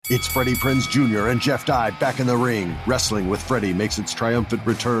It's Freddie Prinze Jr. and Jeff Dye back in the ring. Wrestling with Freddie makes its triumphant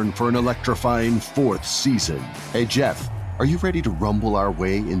return for an electrifying 4th season. Hey, Jeff, are you ready to rumble our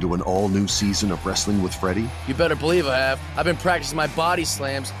way into an all-new season of Wrestling with Freddie? You better believe I have. I've been practicing my body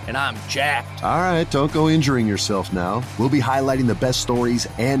slams, and I'm jacked. All right, don't go injuring yourself now. We'll be highlighting the best stories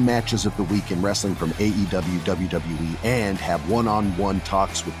and matches of the week in wrestling from AEW, WWE, and have one-on-one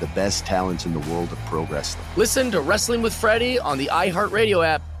talks with the best talents in the world of pro wrestling. Listen to Wrestling with Freddie on the iHeartRadio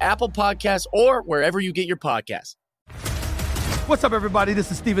app, Apple Podcasts, or wherever you get your podcasts. What's up, everybody?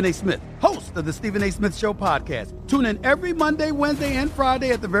 This is Stephen A. Smith, host of the Stephen A. Smith Show podcast. Tune in every Monday, Wednesday, and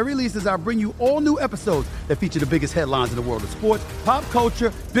Friday at the very least as I bring you all new episodes that feature the biggest headlines in the world of sports, pop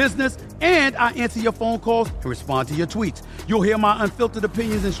culture, business, and I answer your phone calls and respond to your tweets. You'll hear my unfiltered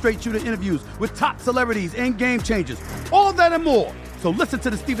opinions and straight-shooter interviews with top celebrities and game changers. All that and more. So listen to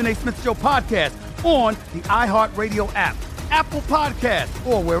the Stephen A. Smith Show podcast on the iHeartRadio app, Apple Podcasts,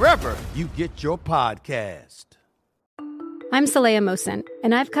 or wherever you get your podcast. I'm Saleha Mohsin,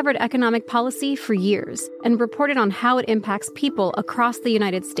 and I've covered economic policy for years and reported on how it impacts people across the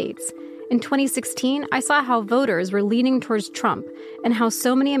United States. In 2016, I saw how voters were leaning towards Trump and how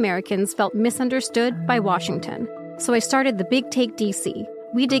so many Americans felt misunderstood by Washington. So I started The Big Take DC.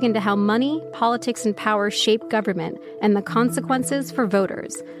 We dig into how money, politics, and power shape government and the consequences for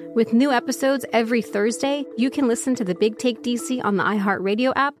voters. With new episodes every Thursday, you can listen to The Big Take DC on the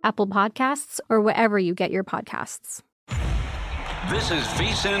iHeartRadio app, Apple Podcasts, or wherever you get your podcasts. This is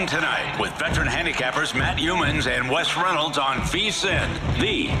VSiN Tonight with veteran handicappers Matt Humans and Wes Reynolds on VSiN,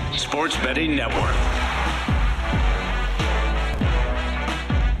 the sports betting network.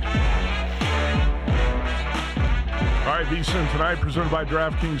 All right, VSiN Tonight presented by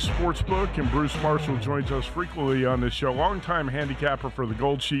DraftKings Sportsbook, and Bruce Marshall joins us frequently on this show. Longtime handicapper for the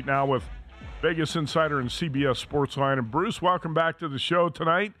Gold Sheet, now with Vegas Insider and CBS Sportsline. And Bruce, welcome back to the show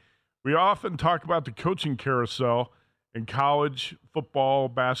tonight. We often talk about the coaching carousel in college, football,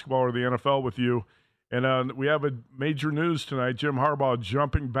 basketball, or the NFL with you. And we have a major news tonight. Jim Harbaugh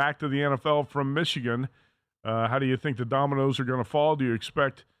jumping back to the NFL from Michigan. How do you think the dominoes are going to fall? Do you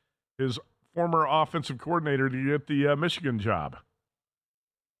expect his former offensive coordinator to get the Michigan job?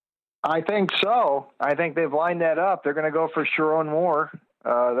 I think so. I think they've lined that up. They're going to go for Sharon Moore.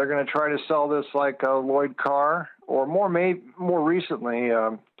 They're going to try to sell this like Lloyd Carr, or more recently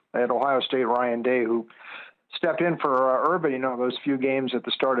at Ohio State, Ryan Day, who stepped in for Urban, those few games at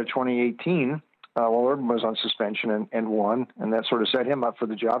the start of 2018. Well, Urban was on suspension and won, and that sort of set him up for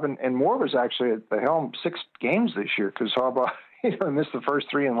the job. And Moore was actually at the helm 6 games this year because Harbaugh missed the first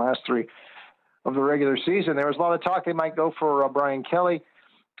 3 and last 3 of the regular season. There was a lot of talk they might go for Brian Kelly.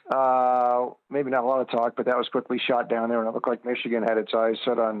 Maybe not a lot of talk, but that was quickly shot down there, and it looked like Michigan had its eyes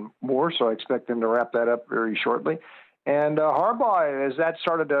set on Moore, so I expect them to wrap that up very shortly. And Harbaugh, as that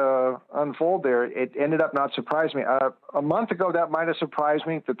started to unfold there, it ended up not surprising me. A month ago, that might have surprised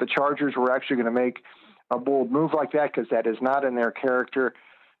me that the Chargers were actually going to make a bold move like that, because that is not in their character.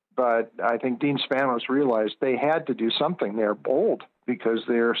 But I think Dean Spanos realized they had to do something there bold, because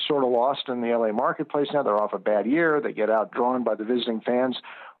they're sort of lost in the LA marketplace now. They're off a bad year. They get outdrawn by the visiting fans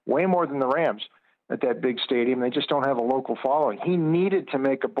way more than the Rams at that big stadium. They just don't have a local following. He needed to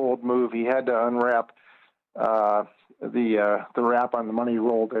make a bold move. He had to unwrap the wrap on the money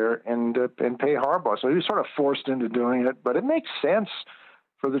roll there and pay Harbaugh. So he was sort of forced into doing it, but it makes sense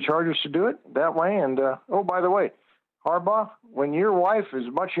for the Chargers to do it that way. And, oh, by the way, Harbaugh, when your wife is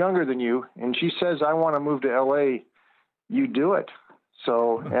much younger than you and she says, I want to move to L.A., you do it.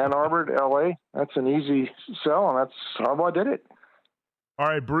 So Ann Arbor to L.A., that's an easy sell, and Harbaugh did it. All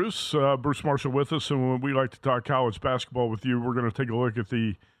right, Bruce Marshall with us, and when we like to talk college basketball with you, we're going to take a look at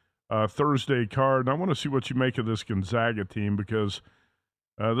the Thursday card. And I want to see what you make of this Gonzaga team, because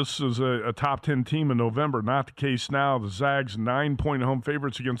this is a top 10 team in November. Not the case now. The Zags 9-point home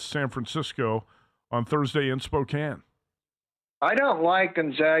favorites against San Francisco on Thursday in Spokane. I don't like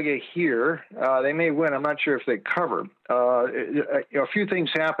Gonzaga here. They may win. I'm not sure if they cover. A few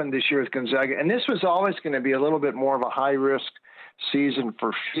things happened this year with Gonzaga, and this was always going to be a little bit more of a high-risk season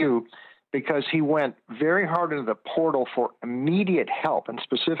for Few, because he went very hard into the portal for immediate help, and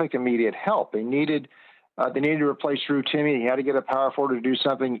specific immediate help. They needed to replace Drew Timme. He had to get a power forward to do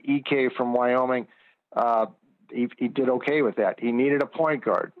something. EK from Wyoming, he did okay with that. He needed a point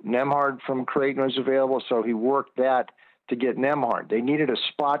guard. Nembhard from Creighton was available, so he worked that to get Nembhard. They needed a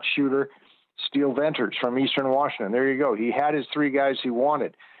spot shooter, Steele Venters from Eastern Washington. There you go. He had his 3 guys he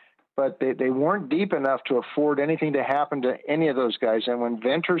wanted. But they weren't deep enough to afford anything to happen to any of those guys. And when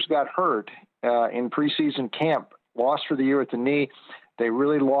Venters got hurt in preseason camp, lost for the year with the knee, they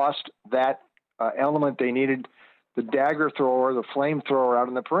really lost that element they needed the dagger thrower, the flamethrower out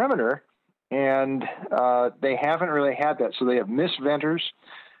on the perimeter, and they haven't really had that. So they have missed Venters,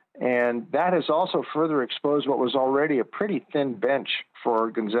 and that has also further exposed what was already a pretty thin bench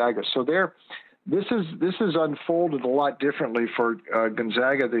for Gonzaga. So this is unfolded a lot differently for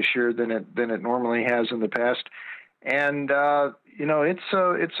Gonzaga this year than it normally has in the past, and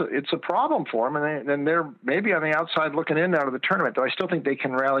it's a problem for them, and they're maybe on the outside looking in out of the tournament. Though I still think they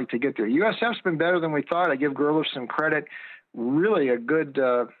can rally to get there. USF's been better than we thought. I give Gerlich some credit. Really a good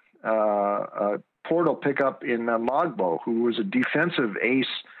portal pickup in Mogbo, who was a defensive ace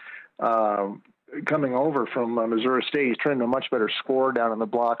coming over from Missouri State. He's turned into a much better scorer down in the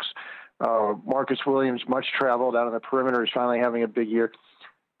blocks. Marcus Williams, much traveled out on the perimeter, is finally having a big year.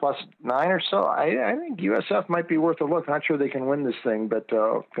 Plus 9 or so. I think USF might be worth a look. Not sure they can win this thing, but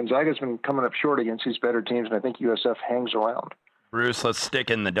Gonzaga's been coming up short against these better teams, and I think USF hangs around. Bruce, let's stick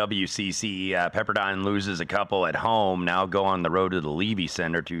in the WCC. Pepperdine loses a couple at home. Now go on the road to the Levy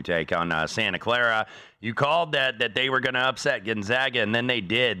Center to take on Santa Clara. You called that they were going to upset Gonzaga, and then they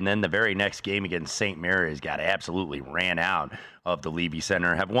did. And then the very next game against St. Mary's got absolutely ran out of the Levy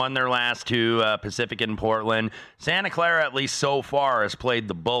Center. Have won their last two, Pacific and Portland. Santa Clara, at least so far, has played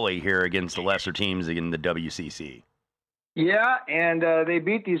the bully here against the lesser teams in the WCC. Yeah, and they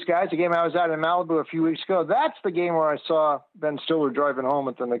beat these guys. The game I was at in Malibu a few weeks ago. That's the game where I saw Ben Stiller driving home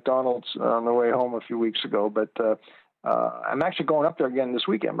at the McDonald's on the way home a few weeks ago. But I'm actually going up there again this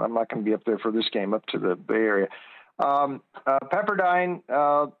weekend. I'm not going to be up there for this game, up to the Bay Area. Pepperdine,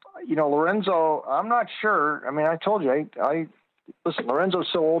 Lorenzo, I'm not sure. I mean, I told you, listen, Lorenzo's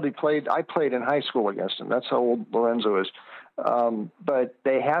so old. I played in high school against him. That's how old Lorenzo is. But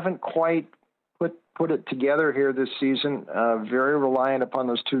they haven't quite put it together here this season. Very reliant upon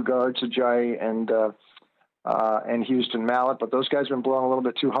those two guards, Ajayi and Houston Mallett, but those guys have been blowing a little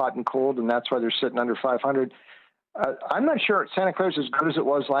bit too hot and cold, and that's why they're sitting under 500. I'm not sure Santa Clara's as good as it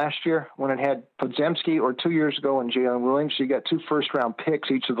was last year when it had Podziemski, or 2 years ago and Jalen Williams. So you got 2 first-round picks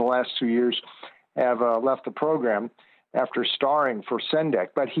each of the last 2 years have left the program after starring for Sendek.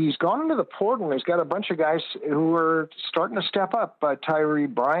 But he's gone into the portal, and he's got a bunch of guys who are starting to step up. Tyree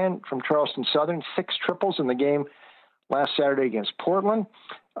Bryant from Charleston Southern, 6 triples in the game last Saturday against Portland.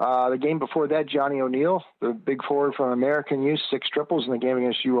 The game before that, Johnny O'Neal, the big forward from American Youth, 6 triples in the game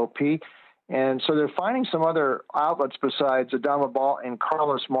against UOP. And so they're finding some other outlets besides Adama Ball and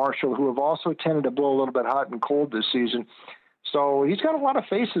Carlos Marshall, who have also tended to blow a little bit hot and cold this season. So he's got a lot of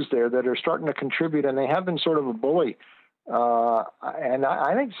faces there that are starting to contribute, and they have been sort of a bully. And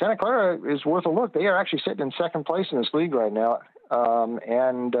I think Santa Clara is worth a look. They are actually sitting in second place in this league right now,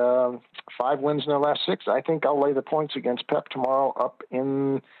 and 5 wins in their last 6. I think I'll lay the points against Pep tomorrow up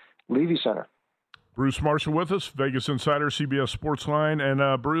in Levy Center. Bruce Marshall with us, Vegas Insider, CBS Sportsline.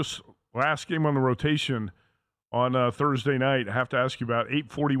 And Bruce, last game on the rotation on Thursday night, I have to ask you about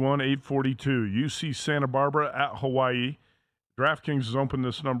 8:41, 8:42. UC Santa Barbara at Hawaii. DraftKings has opened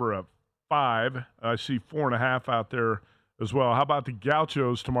this number up 5. I see 4.5 out there as well. How about the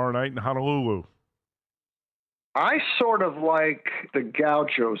Gauchos tomorrow night in Honolulu? I sort of like the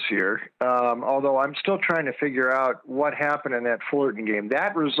Gauchos here, although I'm still trying to figure out what happened in that Fullerton game.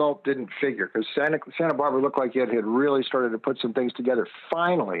 That result didn't figure because Santa Barbara looked like it had really started to put some things together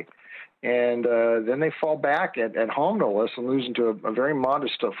finally. And then they fall back at home, no less, and losing to a very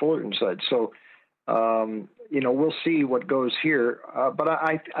modest Fullerton side. So, we'll see what goes here. But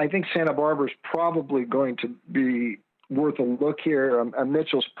I think Santa Barbara's probably going to be worth a look here.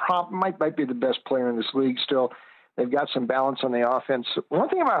 Mitchell's might be the best player in this league still. They've got some balance on the offense. One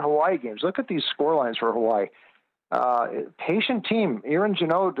thing about Hawaii games, look at these score lines for Hawaii. Patient team. Aaron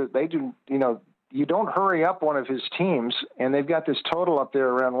Janot, they do, you don't hurry up one of his teams, and they've got this total up there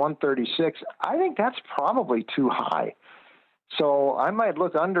around 136. I think that's probably too high. So I might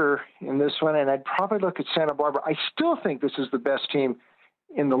look under in this one, and I'd probably look at Santa Barbara. I still think this is the best team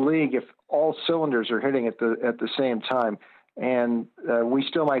in the league if all cylinders are hitting at the same time. And we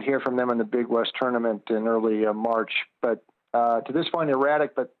still might hear from them in the Big West tournament in early March. But to this point,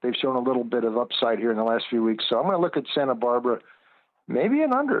 erratic, but they've shown a little bit of upside here in the last few weeks. So I'm going to look at Santa Barbara, maybe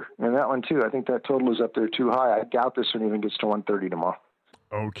an under in that one too. I think that total is up there too high. I doubt this one even gets to 130 tomorrow.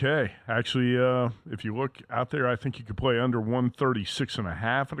 Okay. Actually, if you look out there, I think you could play under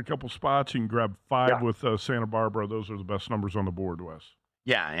 136.5 in a couple spots. You can grab 5 with Santa Barbara. Those are the best numbers on the board, Wes.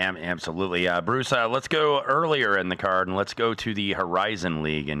 Yeah, absolutely. Bruce, let's go earlier in the card, and let's go to the Horizon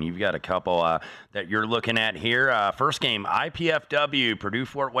League. And you've got a couple that you're looking at here. First game, IPFW,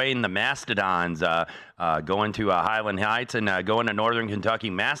 Purdue-Fort Wayne, the Mastodons going to Highland Heights and going to Northern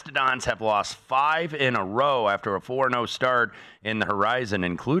Kentucky. Mastodons have lost 5 in a row after a 4-0 start in the Horizon,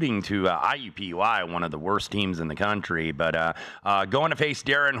 including to IUPUI, one of the worst teams in the country. But going to face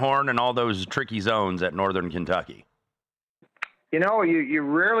Darren Horn and all those tricky zones at Northern Kentucky. You know, you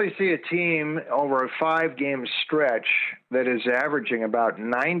rarely see a team over a 5-game stretch that is averaging about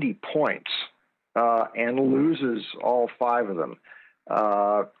 90 points and loses all 5 of them.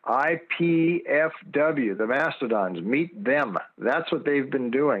 IPFW, the Mastodons, meet them. That's what they've been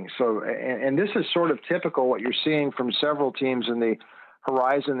doing. So, and this is sort of typical what you're seeing from several teams in the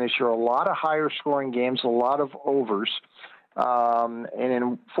Horizon this year. A lot of higher scoring games, a lot of overs. And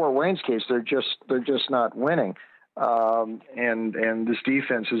in Fort Wayne's case, they're just not winning. And this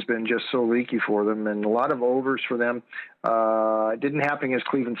defense has been just so leaky for them, and a lot of overs for them. It didn't happen against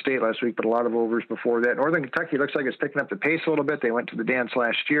Cleveland State last week, but a lot of overs before that. Northern Kentucky looks like it's picking up the pace a little bit. They went to the dance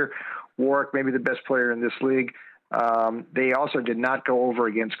last year. Warwick, maybe the best player in this league. They also did not go over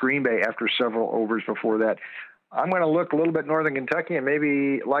against Green Bay after several overs before that. I'm going to look a little bit Northern Kentucky and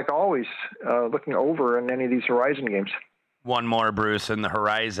maybe, like always, looking over in any of these Horizon games. One more, Bruce, in the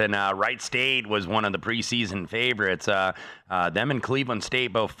Horizon. Wright State was one of the preseason favorites. Them and Cleveland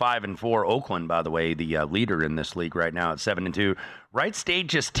State, both 5-4. Oakland, by the way, the leader in this league right now at 7-2. Wright State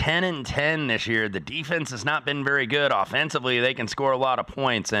just 10-10 this year. The defense has not been very good. Offensively, they can score a lot of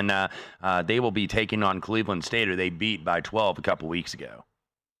points, and they will be taking on Cleveland State, who they beat by 12 a couple weeks ago.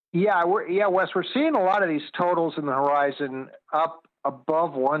 Yeah, Wes, we're seeing a lot of these totals in the Horizon up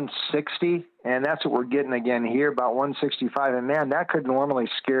above 160, and that's what we're getting again here, about 165. And man, that could normally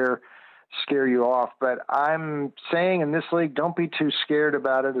scare you off. But I'm saying in this league, don't be too scared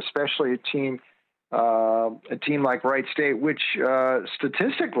about it, especially a team like Wright State, which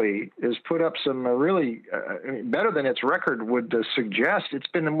statistically has put up some really better than its record would suggest. It's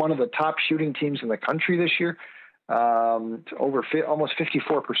been one of the top shooting teams in the country this year. Over almost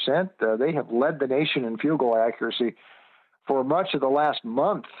 54%. They have led the nation in field goal accuracy for much of the last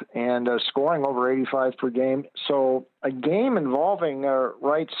month, and scoring over 85 per game. So a game involving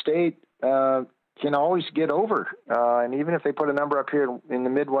Wright State can always get over. And even if they put a number up here in the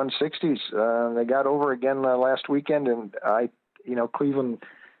mid-160s, they got over again last weekend, and Cleveland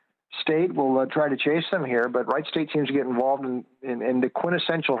State will try to chase them here. But Wright State seems to get involved in the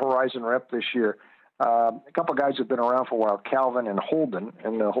quintessential Horizon rep this year. A couple of guys have been around for a while, Calvin and Holden,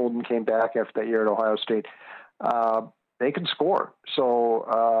 and Holden came back after that year at Ohio State. They can score. So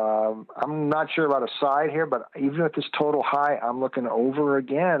I'm not sure about a side here, but even with this total high, I'm looking over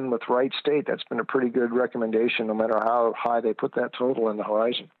again with Wright State. That's been a pretty good recommendation, no matter how high they put that total in the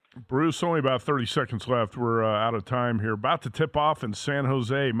Horizon. Bruce, only about 30 seconds left. We're out of time here. About to tip off in San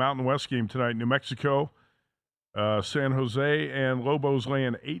Jose, Mountain West game tonight, New Mexico. San Jose and Lobos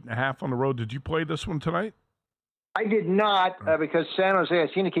laying 8.5 on the road. Did you play this one tonight? I did not because San Jose,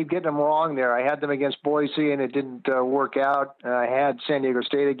 I seem to keep getting them wrong there. I had them against Boise, and it didn't work out. I had San Diego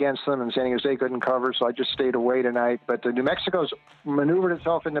State against them, and San Diego State couldn't cover, so I just stayed away tonight. But New Mexico's maneuvered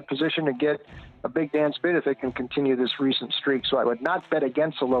itself in a position to get a big dance bid if it can continue this recent streak. So I would not bet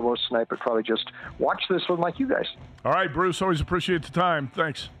against the Lobos tonight, but probably just watch this one like you guys. All right, Bruce, always appreciate the time.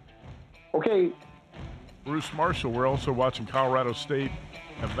 Thanks. Okay. Bruce Marshall. We're also watching Colorado State,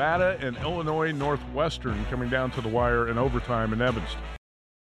 Nevada, and Illinois Northwestern coming down to the wire in overtime in Evanston.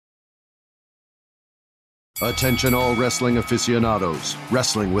 Attention all wrestling aficionados.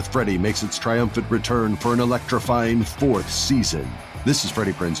 Wrestling with Freddie makes its triumphant return for an electrifying 4th season. This is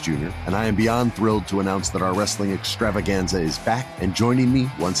Freddie Prinze Jr., and I am beyond thrilled to announce that our wrestling extravaganza is back, and joining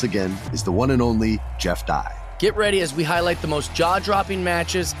me once again is the one and only Jeff Dye. Get ready as we highlight the most jaw-dropping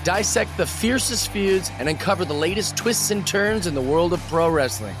matches, dissect the fiercest feuds, and uncover the latest twists and turns in the world of pro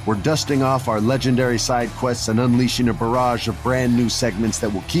wrestling. We're dusting off our legendary side quests and unleashing a barrage of brand new segments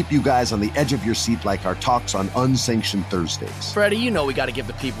that will keep you guys on the edge of your seat like our talks on Unsanctioned Thursdays. Freddie, you know we got to give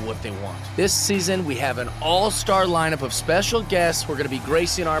the people what they want. This season, we have an all-star lineup of special guests who are going to be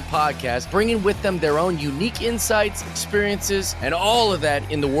gracing our podcast, bringing with them their own unique insights, experiences, and all of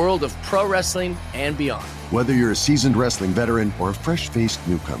that in the world of pro wrestling and beyond. Whether you're a seasoned wrestling veteran or a fresh-faced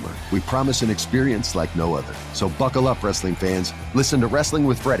newcomer, we promise an experience like no other. So buckle up, wrestling fans. Listen to Wrestling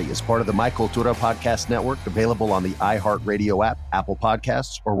with Freddie as part of the My Cultura Podcast Network, available on the iHeartRadio app, Apple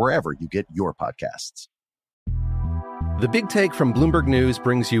Podcasts, or wherever you get your podcasts. The Big Take from Bloomberg News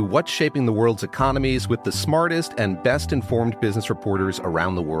brings you what's shaping the world's economies with the smartest and best-informed business reporters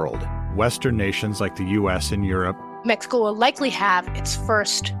around the world. Western nations like the U.S. and Europe Mexico will likely have its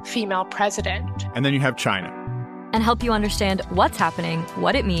first female president. And then you have China. And help you understand what's happening,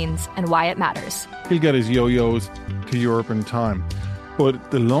 what it means, and why it matters. He'll get his yo-yos to Europe in time.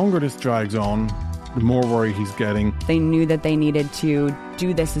 But the longer this drags on, the more worry he's getting. They knew that they needed to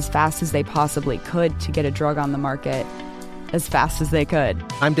do this as fast as they possibly could to get a drug on the market as fast as they could.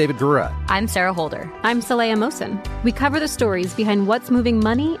 I'm David Gura. I'm Sarah Holder. I'm Saleha Mohsen. We cover the stories behind what's moving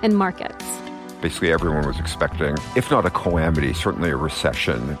money and markets. Basically, everyone was expecting, if not a calamity, certainly a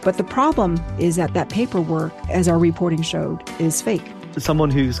recession. But the problem is that paperwork, as our reporting showed, is fake. As someone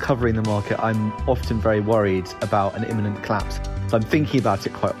who's covering the market, I'm often very worried about an imminent collapse. So I'm thinking about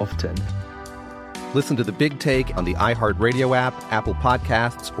it quite often. Listen to The Big Take on the iHeartRadio app, Apple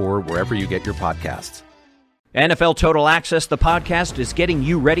Podcasts, or wherever you get your podcasts. NFL Total Access, the podcast, is getting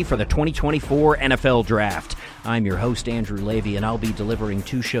you ready for the 2024 NFL Draft. I'm your host, Andrew Levy, and I'll be delivering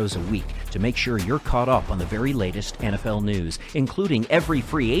 2 shows a week to make sure you're caught up on the very latest NFL news, including every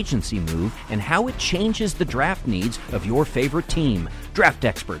free agency move and how it changes the draft needs of your favorite team. Draft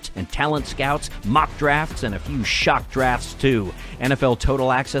experts and talent scouts, mock drafts, and a few shock drafts, too. NFL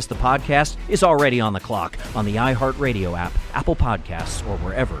Total Access, the podcast, is already on the clock on the iHeartRadio app, Apple Podcasts, or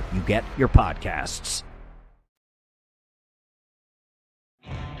wherever you get your podcasts.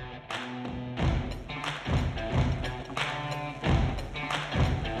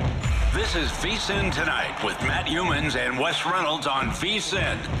 This is VSiN Tonight with Matt Humans and Wes Reynolds on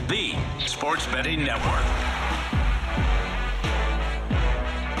VSiN, the sports betting network.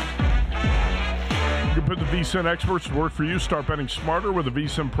 You can put the VSiN experts to work for you. Start betting smarter with a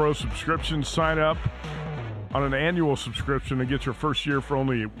VSiN Pro subscription. Sign up on an annual subscription and get your first year for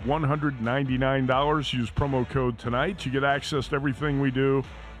only $199. Use promo code TONIGHT. You get access to everything we do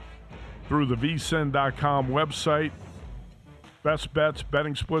through the vsin.com website. Best bets,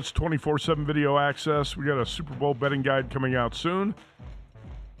 betting splits, 24/7 video access. We got a Super Bowl betting guide coming out soon.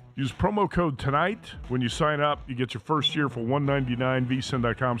 Use promo code TONIGHT when you sign up. You get your first year for $199,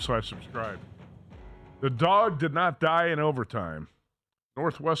 vsin.com/subscribe. The dog did not die in overtime.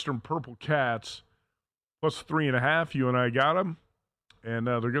 Northwestern Purple Cats plus 3.5. You and I got them. And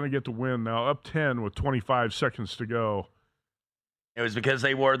they're going to get the win now, up 10 with 25 seconds to go. It was because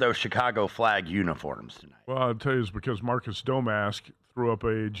they wore those Chicago flag uniforms tonight. Well, I'll tell you, it's because Marcus Domask threw up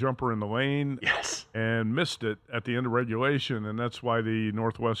a jumper in the lane and missed it at the end of regulation, and that's why the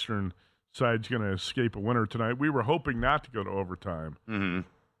Northwestern side's going to escape a winner tonight. We were hoping not to go to overtime. Mm-hmm.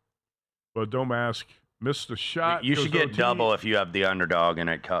 But Domask missed a shot. You should get double if you have the underdog and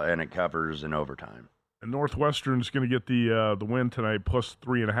it covers in overtime. And Northwestern's going to get the win tonight, plus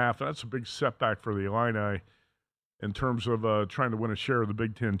 3.5. That's a big setback for the Illini in terms of trying to win a share of the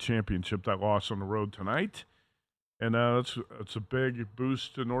Big Ten championship. That loss on the road tonight. And it's a big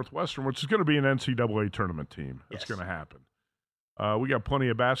boost to Northwestern, which is going to be an NCAA tournament team. It's going to happen. We got plenty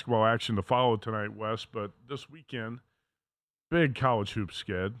of basketball action to follow tonight, Wes, but this weekend, big college hoop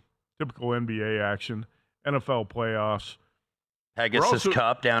sked, typical NBA action, NFL playoffs. Pegasus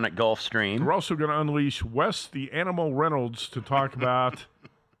Cup down at Gulfstream. We're also going to unleash Wes the Animal Reynolds to talk about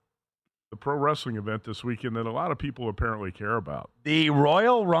the pro wrestling event this weekend that a lot of people apparently care about. The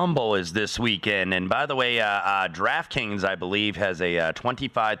Royal Rumble is this weekend. And by the way, DraftKings, I believe, has a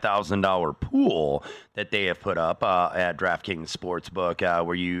 $25,000 pool that they have put up at DraftKings Sportsbook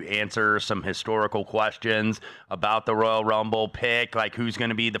where you answer some historical questions about the Royal Rumble, pick like who's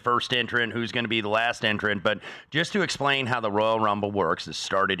going to be the first entrant, who's going to be the last entrant. But just to explain how the Royal Rumble works, it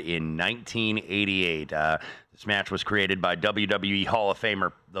started in 1988. This match was created by WWE Hall of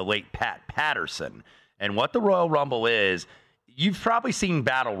Famer, the late Pat Patterson. And what the Royal Rumble is, you've probably seen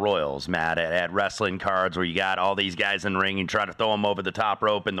battle royals, Matt, at wrestling cards where you got all these guys in the ring and try to throw them over the top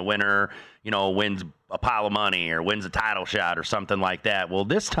rope and the winner, wins a pile of money or wins a title shot or something like that. Well,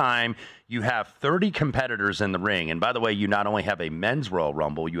 this time you have 30 competitors in the ring. And by the way, you not only have a men's Royal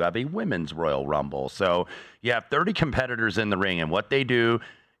Rumble, you have a women's Royal Rumble. So you have 30 competitors in the ring. And what they do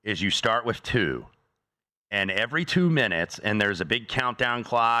is you start with 2. And every 2 minutes, and there's a big countdown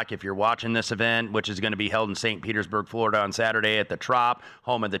clock if you're watching this event, which is going to be held in St. Petersburg, Florida on Saturday at the Trop,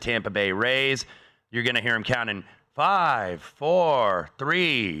 home of the Tampa Bay Rays. You're going to hear them counting 5, 4,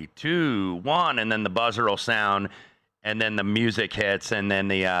 3, 2, 1, and then the buzzer will sound, and then the music hits, and then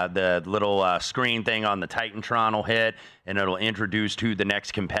the little screen thing on the Titantron will hit, and it'll introduce who the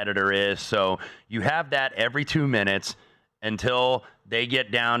next competitor is. So you have that every 2 minutes until they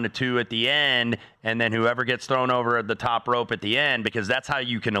get down to 2 at the end, and then whoever gets thrown over at the top rope at the end, because that's how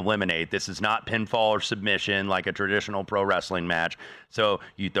you can eliminate. This is not pinfall or submission like a traditional pro wrestling match. So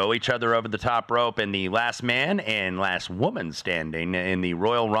you throw each other over the top rope, and the last man and last woman standing in the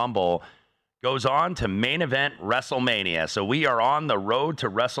Royal Rumble goes on to main event WrestleMania. So we are on the road to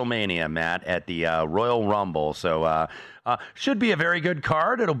WrestleMania, Matt, at the Royal Rumble. So should be a very good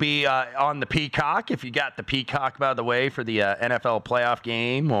card. It'll be on the Peacock. If you got the Peacock, by the way, for the NFL playoff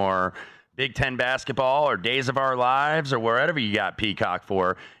game or Big Ten basketball or Days of Our Lives or wherever you got Peacock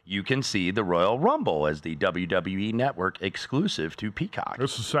for, you can see the Royal Rumble as the WWE Network exclusive to Peacock.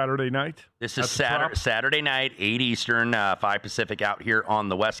 This is Saturday night? This is Saturday night, 8 Eastern, 5 Pacific out here on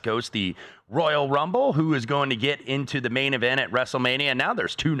the West Coast. The Royal Rumble, who is going to get into the main event at WrestleMania. Now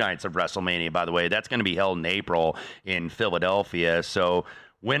there's 2 nights of WrestleMania, by the way. That's going to be held in April in Philadelphia. So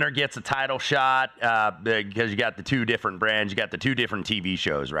winner gets a title shot because you got the 2 different brands. You got the 2 different TV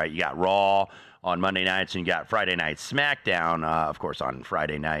shows, right? You got Raw on Monday nights, and you got Friday Night SmackDown, of course, on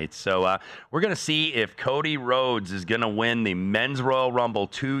Friday nights. So we're going to see if Cody Rhodes is going to win the Men's Royal Rumble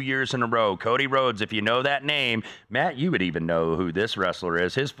 2 years in a row. Cody Rhodes, if you know that name, Matt, you would even know who this wrestler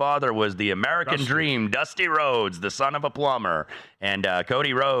is. His father was the American Dream, Dusty Rhodes, the son of a plumber. And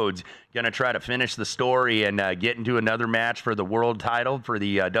Cody Rhodes going to try to finish the story and get into another match for the world title for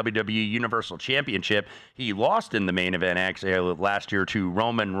the WWE Universal Championship. He lost in the main event, actually, last year to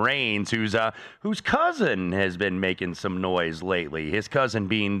Roman Reigns, whose cousin has been making some noise lately. His cousin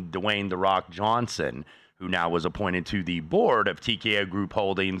being Dwayne "The Rock" Johnson, who now was appointed to the board of TKO Group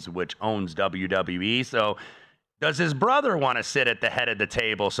Holdings, which owns WWE. So does his brother want to sit at the head of the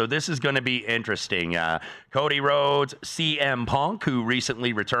table? So this is going to be interesting. Cody Rhodes, CM Punk, who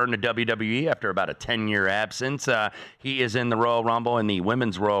recently returned to WWE after about a 10-year absence. He is in the Royal Rumble, in the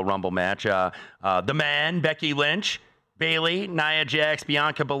Women's Royal Rumble match. The Man, Becky Lynch, Bayley, Nia Jax,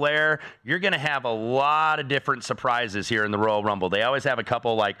 Bianca Belair. You're going to have a lot of different surprises here in the Royal Rumble. They always have a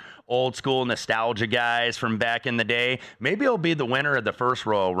couple like old school nostalgia guys from back in the day. Maybe it'll be the winner of the first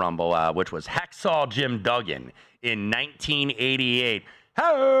Royal Rumble, which was Hacksaw Jim Duggan in 1988.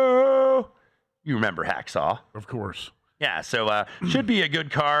 Hello! You remember Hacksaw? Of course. Yeah, so should be a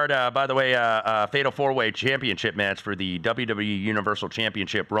good card. By the way, Fatal 4-Way Championship match for the WWE Universal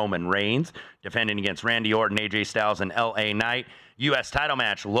Championship. Roman Reigns defending against Randy Orton, AJ Styles, and LA Knight. U.S. title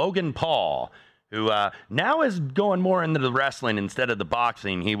match, Logan Paul, who now is going more into the wrestling instead of the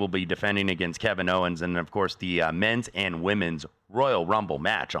boxing. He will be defending against Kevin Owens. And, of course, the men's and women's Royal Rumble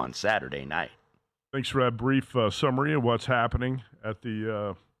match on Saturday night. Thanks for that brief summary of what's happening at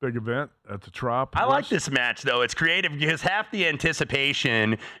the big event at the Trop. I like this match, though. It's creative because half the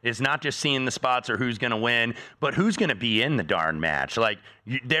anticipation is not just seeing the spots or who's going to win, but who's going to be in the darn match. Like,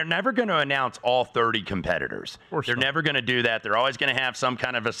 they're never going to announce all 30 competitors. They're never going to do that. They're always going to have some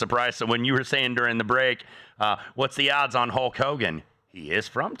kind of a surprise. So when you were saying during the break, what's the odds on Hulk Hogan? He is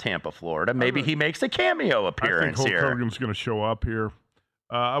from Tampa, Florida. Maybe he makes a cameo appearance here. I think Hulk Hogan's going to show up here.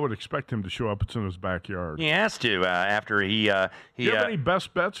 I would expect him to show up. It's in his backyard. He has to after he. Do you have any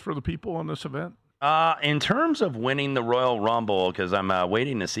best bets for the people on this event? In terms of winning the Royal Rumble, because I'm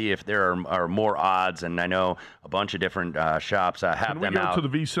waiting to see if there are more odds, and I know a bunch of different shops have them out. Can we go to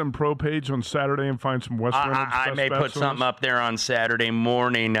the VSiN Pro page on Saturday and find some West Reynolds I may put something up there on Saturday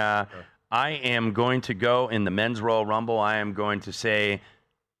morning. I am going to go in the Men's Royal Rumble. I am going to say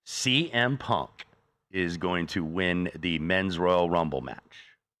CM Punk is going to win the Men's Royal Rumble match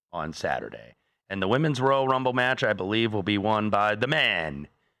on Saturday. And the Women's Royal Rumble match, I believe, will be won by the Man,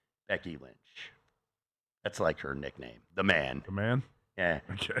 Becky Lynch. That's like her nickname, the Man. The Man? Yeah.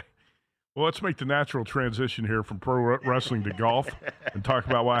 Okay. Well, let's make the natural transition here from pro wrestling to golf and talk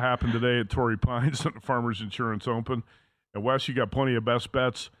about what happened today at Torrey Pines at the Farmers Insurance Open. And Wes, you got plenty of best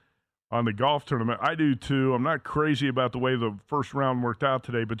bets on the golf tournament. I do too. I'm not crazy about the way the first round worked out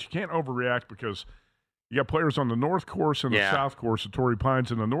today, but you can't overreact because you got players on the North Course and the South Course at Torrey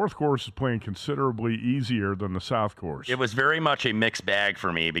Pines, and the North Course is playing considerably easier than the South Course. It was very much a mixed bag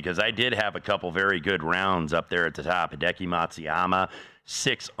for me because I did have a couple very good rounds up there at the top. Hideki Matsuyama,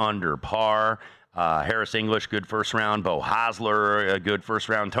 6 under par. Harris English, good first round. Bo Hosler, a good first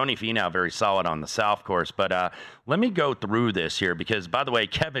round. Tony Finau, very solid on the South Course. But let me go through this here because, by the way,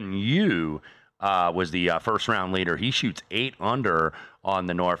 Kevin Yu was the first round leader. He shoots 8 under on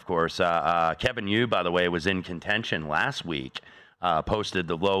the North Course. Kevin Yu, by the way, was in contention last week. Posted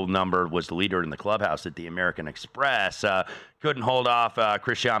the low number, was the leader in the clubhouse at the American Express. Couldn't hold off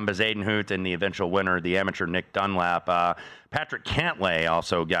Christian Bezuidenhout and the eventual winner, the amateur Nick Dunlap. Patrick Cantlay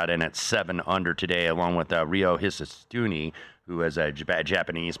also got in at 7 under today, along with Ryo Hisastuni, who is a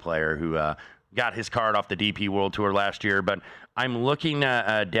Japanese player who got his card off the DP World Tour last year. But I'm looking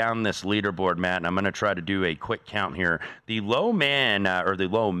down this leaderboard, Matt, and I'm going to try to do a quick count here. The low men,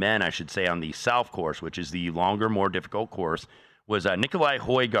 I should say, on the South Course, which is the longer, more difficult course, was Nikolai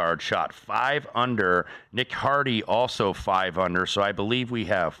Højgaard, shot 5 under. Nick Hardy also 5 under. So I believe we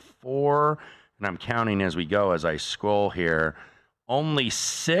have 4, and I'm counting as we go as I scroll here. Only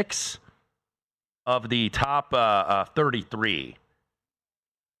 6 of the top 33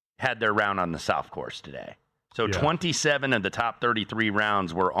 had their round on the South course today. So 27 of the top 33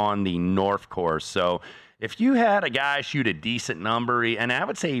 rounds were on the North course. So if you had a guy shoot a decent number, and I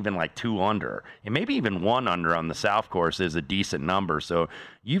would say even like 2 under, and maybe even 1 under on the South course is a decent number. So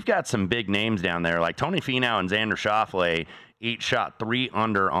you've got some big names down there, like Tony Finau and Xander Schauffele, each shot 3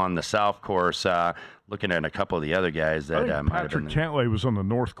 under on the South course. Looking at a couple of the other guys that Patrick Cantlay was on the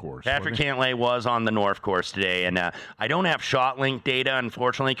North course. Patrick Cantlay was on the North course today, and I don't have ShotLink data,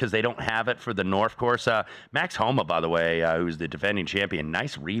 unfortunately, because they don't have it for the North course. Max Homa, by the way, who's the defending champion,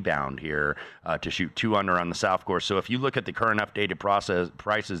 nice rebound here to shoot 2 under on the South course. So if you look at the current updated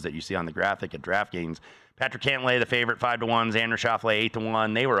prices that you see on the graphic at DraftKings, Patrick Cantlay, the favorite, 5-1. Xander Schauffele,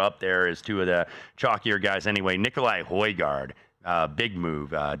 8-1. They were up there as 2 of the chalkier guys anyway. Nikolai Højgaard, big move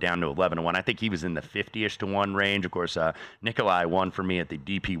down to 11-1. I think he was in the 50-ish to 1 range. Of course, Nikolai won for me at the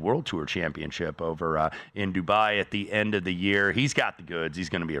DP World Tour Championship over in Dubai at the end of the year. He's got the goods. He's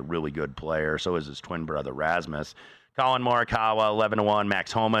going to be a really good player. So is his twin brother, Rasmus. Colin Morikawa, 11-1.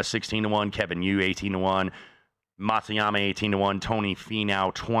 Max Homa, 16-1. Kevin Yu, 18-1. Matsuyama, 18-1. Tony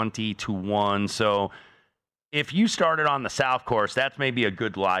Finau, 20-1. So if you started on the South course, that's maybe a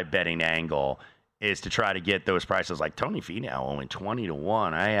good live betting angle, is to try to get those prices. Like Tony Finau, only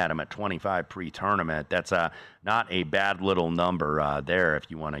 20-1. I had him at 25 pre-tournament. That's not a bad little number there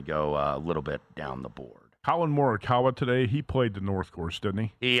if you want to go a little bit down the board. Colin Morikawa today, he played the North course, didn't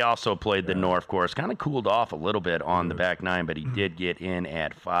he? He also played the North course. Kind of cooled off a little bit on the back 9, but he did get in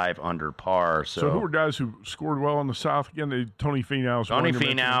at 5 under par. So who were guys who scored well on the South again? Tony Finau. Tony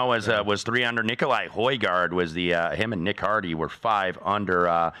Finau was 3 under. Nikolai Højgaard was him and Nick Hardy were 5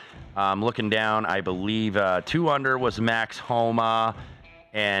 under. Looking down, I believe 2 under was Max Homa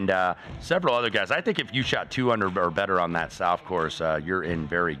and several other guys. I think if you shot 2 under or better on that South course, you're in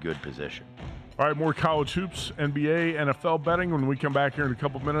very good position. All right, more college hoops, NBA, NFL betting when we come back here in a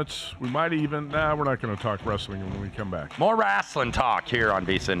couple minutes. We might even, we're not going to talk wrestling when we come back. More wrestling talk here on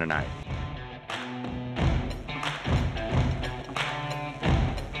VSiN tonight.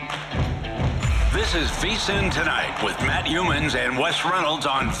 This is VSiN Tonight with Matt Humans and Wes Reynolds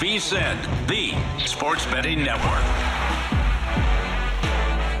on VSiN, the sports betting network.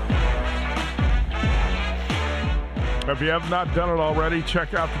 If you have not done it already,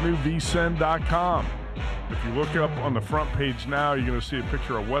 check out the new VSiN.com. If you look up on the front page now, you're going to see a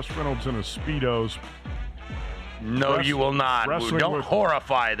picture of Wes Reynolds in his Speedos. No, you will not. Don't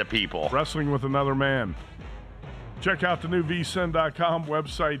horrify the people. Wrestling with another man. Check out the new VSiN.com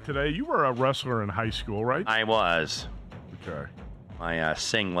website today. You were a wrestler in high school, right? I was. Okay. My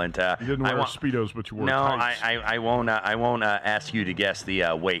singlet. You didn't wear Speedos, but you wore tights. I won't ask you to guess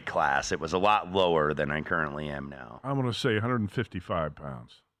the weight class. It was a lot lower than I currently am now. I'm going to say 155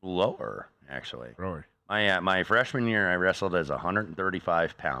 pounds. Lower, actually. Really? My freshman year, I wrestled as a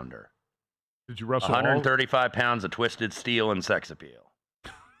 135-pounder. Did you wrestle 135 pounds of twisted steel and sex appeal.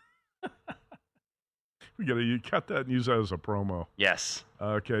 You cut that and use that as a promo. Yes.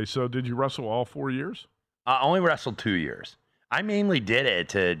 Okay, so did you wrestle all 4 years? I only wrestled 2 years. I mainly did it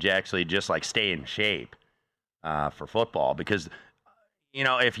to actually just like stay in shape for football because, you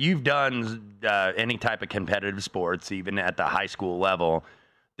know, if you've done any type of competitive sports, even at the high school level,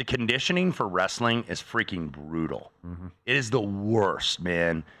 the conditioning for wrestling is freaking brutal. Mm-hmm. It is the worst,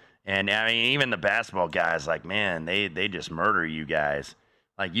 man. And I mean, even the basketball guys, like, man, they just murder you guys.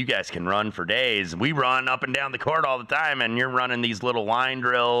 Like, you guys can run for days. We run up and down the court all the time, and you're running these little line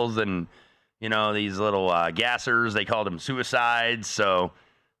drills and, you know, these little gassers. They called them suicides. So,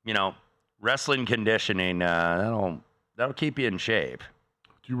 you know, wrestling conditioning, that'll keep you in shape.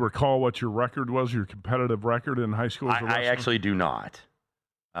 Do you recall what your record was, your competitive record in high school? I actually do not.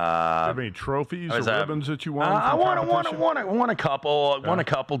 Do you have any trophies or ribbons that you won? I won a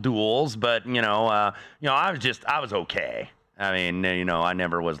couple duels, but you know, I was okay. I mean, you know, I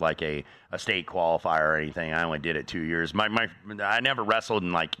never was like a state qualifier or anything. I only did it 2 years. I never wrestled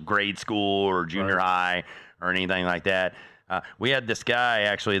in like grade school or junior high or anything like that. We had this guy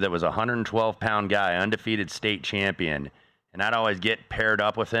actually that was a 112-pound guy, undefeated state champion, and I'd always get paired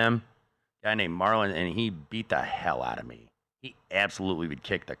up with him, a guy named Marlon, and he beat the hell out of me. He absolutely would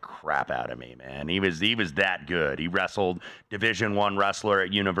kick the crap out of me, man. He was that good. He wrestled Division I wrestler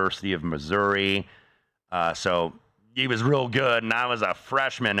at University of Missouri. So he was real good, and I was a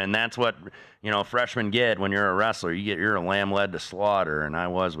freshman, and that's what, you know, freshmen get when you're a wrestler. You're a lamb led to slaughter, and I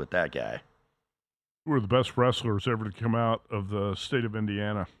was with that guy. Who are the best wrestlers ever to come out of the state of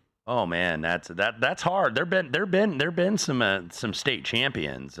Indiana? Oh man, that's hard. There've been some state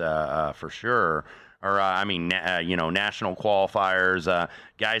champions for sure. Or national qualifiers,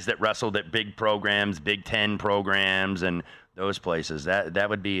 guys that wrestled at big programs, Big Ten programs, and those places. That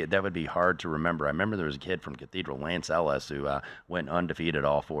would be hard to remember. I remember there was a kid from Cathedral, Lance Ellis, who went undefeated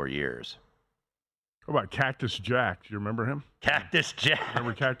all 4 years. How about Cactus Jack? Do you remember him? Cactus Jack.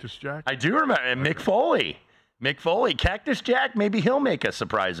 Remember Cactus Jack? I do remember. And Mick Foley. Cactus Jack, maybe he'll make a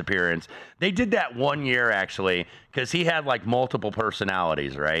surprise appearance. They did that 1 year, actually, because he had like multiple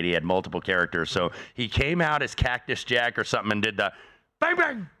personalities, right? He had multiple characters. So he came out as Cactus Jack or something and did the bang,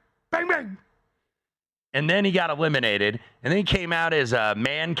 bang, bang, bang. And then he got eliminated. And then he came out as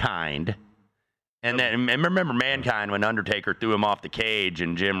Mankind. And then remember Mankind when Undertaker threw him off the cage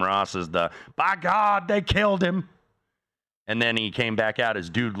and Jim Ross is by God, they killed him. And then he came back out as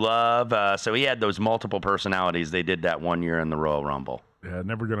Dude Love. So he had those multiple personalities. They did that 1 year in the Royal Rumble. Yeah,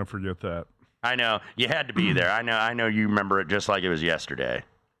 never going to forget that. I know. You had to be there. I know you remember it just like it was yesterday.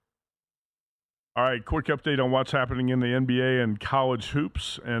 All right, quick update on what's happening in the NBA and college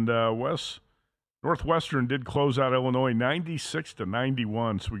hoops. And Northwestern did close out Illinois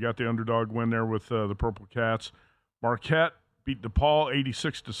 96-91. So we got the underdog win there with the Purple Cats. Marquette beat DePaul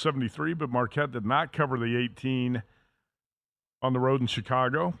 86-73, but Marquette did not cover the 18 on the road in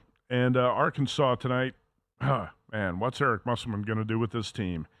Chicago. And Arkansas tonight, man, what's Eric Musselman going to do with this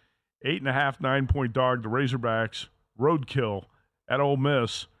team? 8.5, 9-point dog, the Razorbacks, roadkill at Ole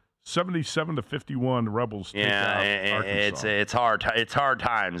Miss. 77-51, the Rebels take out Arkansas. It's hard. It's hard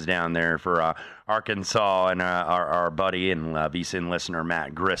times down there for Arkansas and our buddy and VSiN listener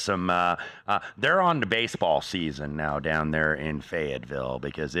Matt Grissom. They're on the baseball season now down there in Fayetteville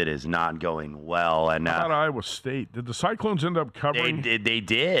because it is not going well. And how about Iowa State? Did the Cyclones end up covering? They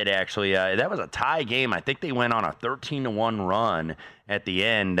did actually. That was a tie game. I think they went on a 13-1 run. At the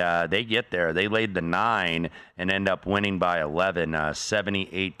end, they get there. They laid the 9 and end up winning by 11,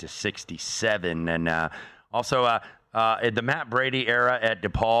 78-67. And also, the Matt Brady era at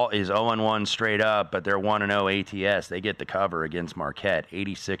DePaul is 0-1 straight up, but they're 1-0 ATS. They get the cover against Marquette,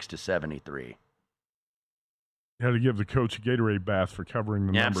 86-73. You had to give the coach a Gatorade bath for covering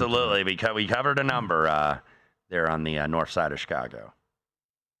the number. Absolutely. We covered a number there on the north side of Chicago.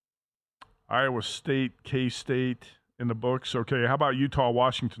 Iowa State, K-State. In the books. Okay, how about Utah,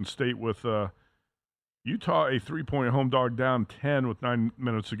 Washington State with Utah a 3-point home dog down 10 with 9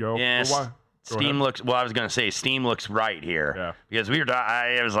 minutes to go. Yes. Steam looks, I was going to say steam looks right here. Yeah. Because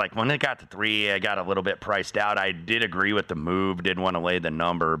I was like, when it got to 3, I got a little bit priced out. I did agree with the move, didn't want to lay the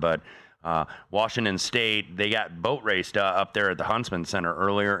number, but Washington State, they got boat raced up there at the Huntsman Center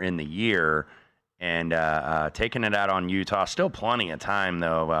earlier in the year. And taking it out on Utah. Still plenty of time,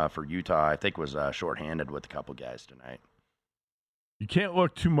 though, for Utah. I think was shorthanded with a couple guys tonight. You can't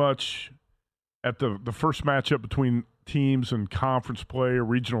look too much at the first matchup between teams and conference play or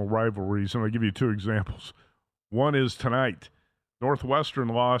regional rivalries. And I'll give you 2 examples. One is tonight. Northwestern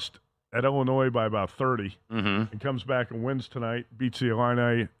lost at Illinois by about 30 and comes back and wins tonight, beats the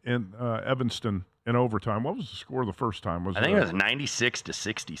Illini in Evanston in overtime. What was the score the first time? I think it was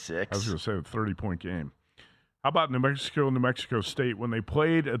 96-66. I was going to say a 30-point game. How about New Mexico State? When they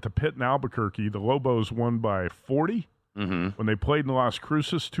played at the Pit in Albuquerque, the Lobos won by 40. When they played in Las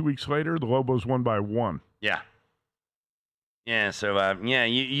Cruces 2 weeks later, the Lobos won by 1. Yeah. Yeah, so,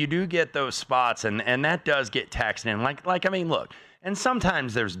 you do get those spots, and that does get taxed in. Like, I mean, look, and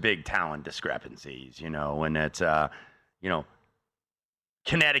sometimes there's big talent discrepancies, when it's,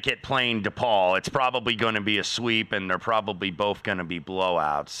 Connecticut playing DePaul, it's probably going to be a sweep, and they're probably both going to be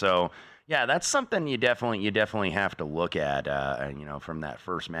blowouts. So, yeah, that's something you definitely have to look at, from that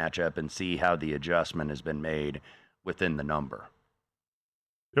first matchup and see how the adjustment has been made within the number.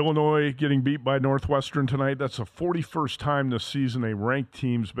 Illinois getting beat by Northwestern tonight. That's the 41st time this season a ranked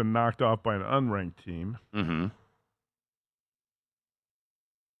team's been knocked off by an unranked team.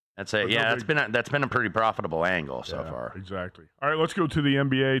 That's been a pretty profitable angle so far. Exactly. All right, let's go to the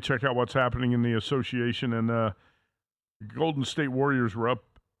NBA. Check out what's happening in the association. And the Golden State Warriors were up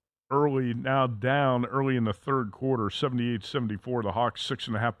early, now down early in the third quarter, 78-74. The Hawks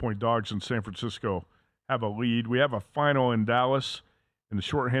 6.5-point dogs in San Francisco have a lead. We have a final in Dallas, and the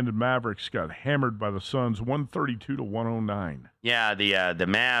shorthanded Mavericks got hammered by the Suns, 132-109. Yeah, the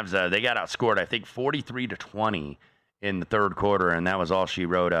Mavs they got outscored, I think, 43-20. In the third quarter, and that was all she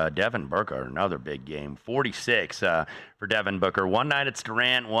wrote. Devin Booker, another big game, 46 for Devin Booker. One night it's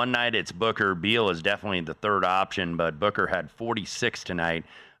Durant, one night it's Booker. Beal is definitely the third option, but Booker had 46 tonight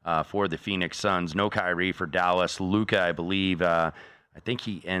for the Phoenix Suns. No Kyrie for Dallas. Luka, I believe, I think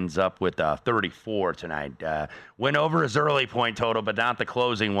he ends up with 34 tonight. Went over his early point total, but not the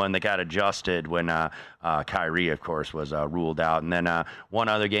closing one that got adjusted when Kyrie, of course, was ruled out. And then one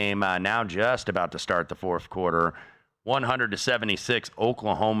other game now just about to start the fourth quarter. 100-76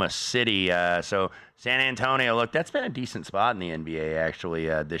 Oklahoma City. So San Antonio, look, that's been a decent spot in the NBA actually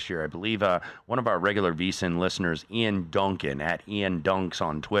this year. I believe one of our regular VSiN listeners, Ian Duncan, at Ian Dunks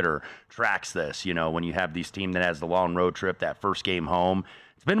on Twitter, tracks this. You know, when you have these team that has the long road trip, that first game home,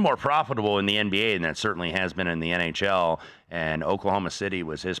 it's been more profitable in the NBA than it certainly has been in the NHL. And Oklahoma City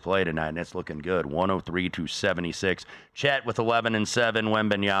was his play tonight, and it's looking good. 103-76. Chet with 11 and 7.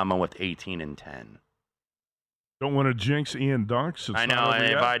 Wembanyama with 18 and 10. Don't want to jinx Ian Dunks. It's I know, and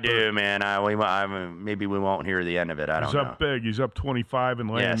if I do, man, maybe we won't hear the end of it. I don't know. He's up big. He's up 25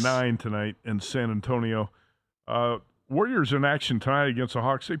 and laying 9 tonight in San Antonio. Warriors in action tonight against the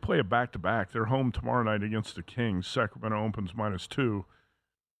Hawks. They play a back-to-back. They're home tomorrow night against the Kings. Sacramento opens -2.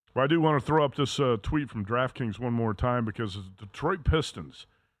 But I do want to throw up this tweet from DraftKings one more time because the Detroit Pistons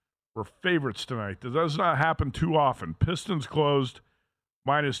were favorites tonight. That does not happen too often. Pistons closed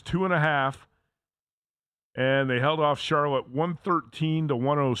 -2.5. And they held off Charlotte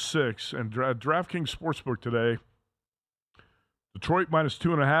 113-106. And DraftKings Sportsbook today, Detroit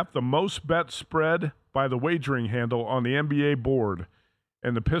 -2.5, the most bet spread by the wagering handle on the NBA board.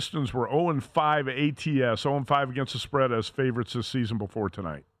 And the Pistons were 0-5 ATS, 0-5 against the spread as favorites this season before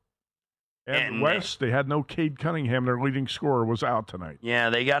tonight. And West, they had no Cade Cunningham. Their leading scorer was out tonight. Yeah,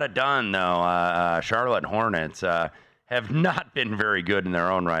 they got it done, though. Charlotte Hornets have not been very good in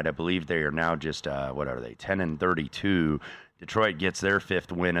their own right. I believe they are now just, 10-32. Detroit gets their 5th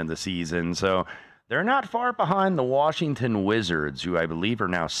win of the season. So they're not far behind the Washington Wizards, who I believe are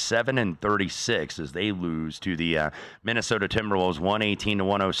now 7-36 as they lose to the Minnesota Timberwolves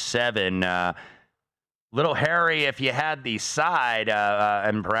 118-107. Little hairy if you had the side,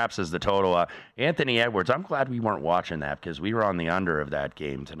 and perhaps as the total. Anthony Edwards, I'm glad we weren't watching that because we were on the under of that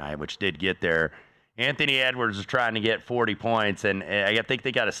game tonight, which did get there. Anthony Edwards is trying to get 40 points, and I think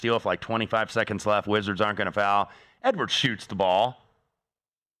they got a steal with like 25 seconds left. Wizards aren't going to foul. Edwards shoots the ball.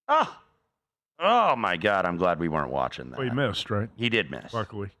 Oh, my God. I'm glad we weren't watching that. Well, he missed, right? He did miss.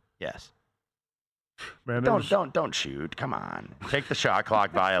 Luckily. Yes. Man, don't shoot. Come on. Take the shot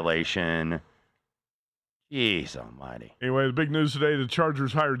clock violation. Jeez almighty. Anyway, the big news today, the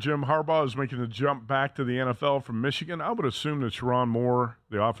Chargers hired Jim Harbaugh, is making the jump back to the NFL from Michigan. I would assume that Sharon Moore,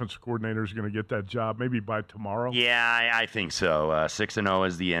 the offensive coordinator, is going to get that job maybe by tomorrow. Yeah, I think so. 6-0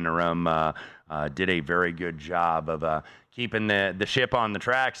 as the interim. Did a very good job of keeping the ship on the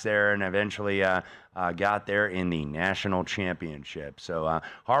tracks there and eventually got there in the national championship. So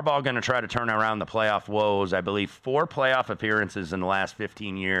Harbaugh going to try to turn around the playoff woes. I believe 4 playoff appearances in the last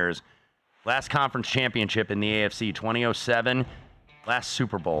 15 years. Last conference championship in the AFC, 2007. Last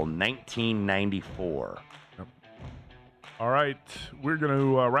Super Bowl, 1994. Yep. All right, we're going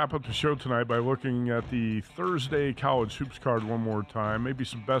to wrap up the show tonight by looking at the Thursday college hoops card one more time. Maybe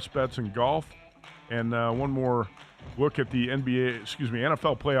some best bets in golf, and one more look at the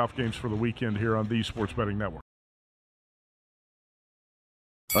NFL playoff games for the weekend here on the Sports Betting Network.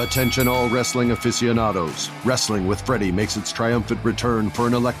 Attention all wrestling aficionados. Wrestling with Freddie makes its triumphant return for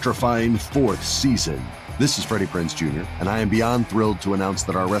an electrifying 4th season. This is Freddie Prinze Jr., and I am beyond thrilled to announce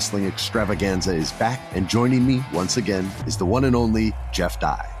that our wrestling extravaganza is back, and joining me once again is the one and only Jeff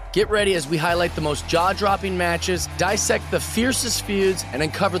Dye. Get ready as we highlight the most jaw-dropping matches, dissect the fiercest feuds, and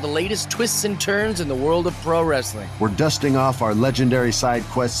uncover the latest twists and turns in the world of pro wrestling. We're dusting off our legendary side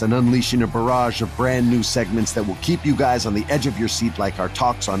quests and unleashing a barrage of brand new segments that will keep you guys on the edge of your seat like our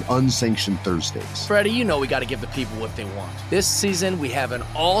talks on Unsanctioned Thursdays. Freddie, you know we got to give the people what they want. This season, we have an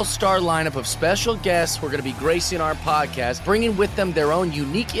all-star lineup of special guests who are going to be gracing our podcast, bringing with them their own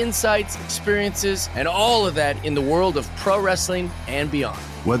unique insights, experiences, and all of that in the world of pro wrestling and beyond.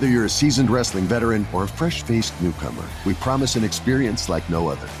 Whether you're a seasoned wrestling veteran or a fresh-faced newcomer, we promise an experience like no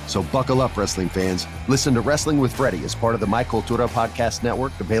other. So buckle up, wrestling fans. Listen to Wrestling with Freddie as part of the My Cultura Podcast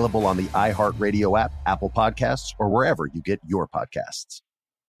Network, available on the iHeartRadio app, Apple Podcasts, or wherever you get your podcasts.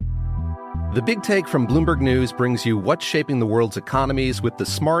 The Big Take from Bloomberg News brings you what's shaping the world's economies with the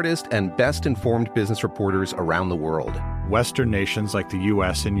smartest and best-informed business reporters around the world. Western nations like the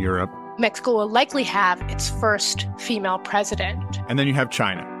U.S. and Europe. Mexico will likely have its first female president. And then you have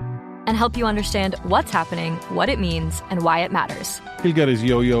China. And help you understand what's happening, what it means, and why it matters. He'll get his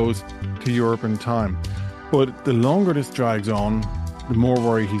yo-yos to Europe in time. But the longer this drags on, the more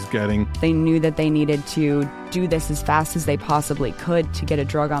worry he's getting. They knew that they needed to do this as fast as they possibly could to get a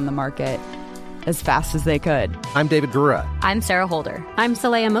drug on the market as fast as they could. I'm David Gura. I'm Sarah Holder. I'm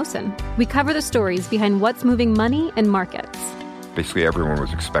Saleha Mohsen. We cover the stories behind what's moving money and markets. basically everyone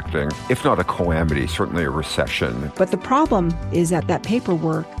was expecting, if not a calamity, certainly a recession. But the problem is that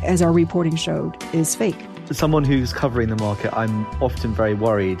paperwork, as our reporting showed, is fake. As someone who's covering the market, I'm often very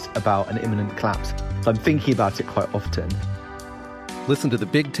worried about an imminent collapse. So I'm thinking about it quite often. Listen to The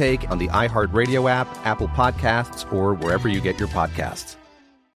Big Take on the iHeartRadio app, Apple Podcasts, or wherever you get your podcasts.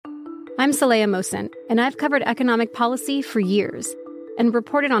 I'm Saleha Mohsin, and I've covered economic policy for years and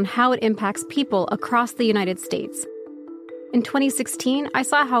reported on how it impacts people across the United States. In 2016, I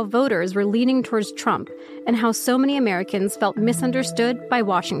saw how voters were leaning towards Trump and how so many Americans felt misunderstood by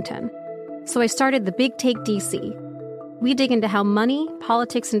Washington. So I started The Big Take DC. We dig into how money,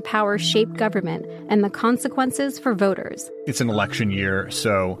 politics, and power shape government and the consequences for voters. It's an election year,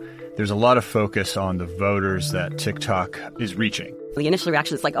 so there's a lot of focus on the voters that TikTok is reaching. The initial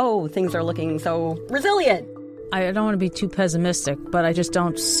reaction is like, oh, things are looking so resilient. I don't want to be too pessimistic, but I just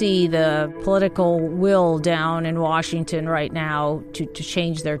don't see the political will down in Washington right now to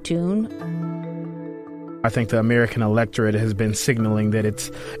change their tune. I think the American electorate has been signaling that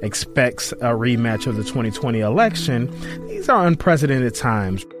it expects a rematch of the 2020 election. These are unprecedented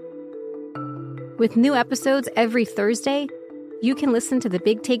times. With new episodes every Thursday, you can listen to The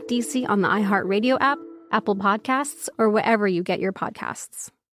Big Take DC on the iHeartRadio app, Apple Podcasts, or wherever you get your podcasts.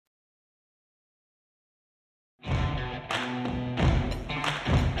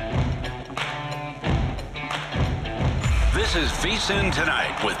 This is VSiN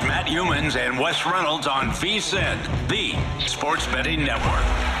Tonight with Matt Humans and Wes Reynolds on VSiN, the sports betting network.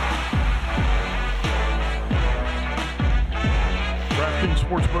 DraftKings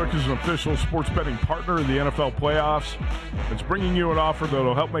Sportsbook is an official sports betting partner in the NFL playoffs. It's bringing you an offer that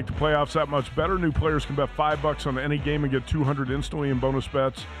will help make the playoffs that much better. New players can bet $5 on any game and get $200 instantly in bonus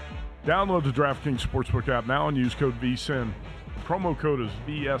bets. Download the DraftKings Sportsbook app now and use code VSiN. The promo code is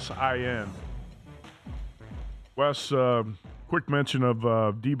VSIN. Wes, quick mention of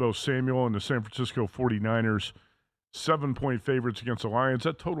Deebo Samuel and the San Francisco 49ers, 7-point favorites against the Lions.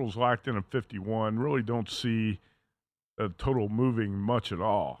 That total's locked in at 51. Really don't see a total moving much at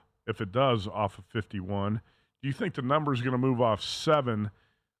all. If it does, off of 51. Do you think the number is going to move off 7?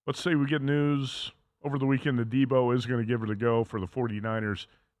 Let's say we get news over the weekend that Deebo is going to give it a go for the 49ers.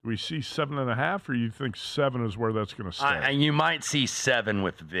 Do we see 7.5, or you think 7 is where that's going to stay? You might see 7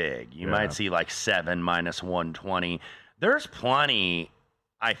 with Vig. You might see like 7 minus 120. There's plenty,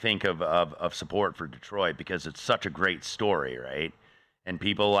 I think, of support for Detroit because it's such a great story, right? And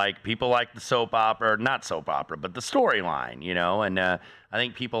people like the soap opera, not soap opera, but the storyline, you know. And I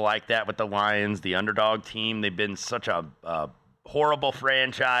think people like that with the Lions, the underdog team. They've been such a horrible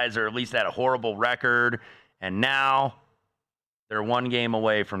franchise, or at least had a horrible record, and now they're one game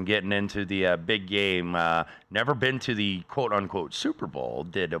away from getting into the big game. Never been to the quote-unquote Super Bowl.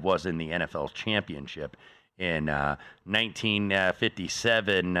 Was in the NFL championship in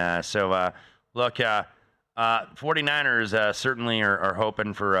 1957. Look, 49ers certainly are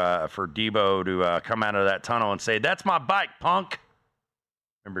hoping for Deebo to come out of that tunnel and say, "That's my bike, punk."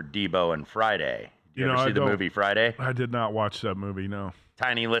 Remember Deebo and Friday? Did you ever see the movie Friday? I did not watch that movie, no.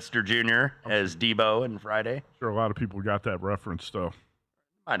 Tiny Lister Jr. as Deebo in Friday. Sure, a lot of people got that reference, though.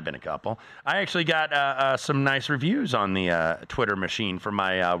 Might have been a couple. I actually got some nice reviews on the Twitter machine for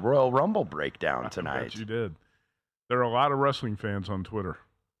my Royal Rumble breakdown tonight. I bet you did. There are a lot of wrestling fans on Twitter.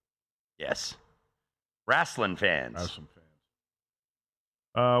 Yes. Wrestling fans.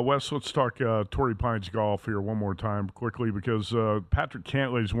 Wes, let's talk Torrey Pines golf here one more time quickly because Patrick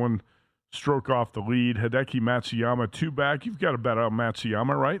Cantlay's one stroke off the lead. Hideki Matsuyama 2 back. You've got to bet on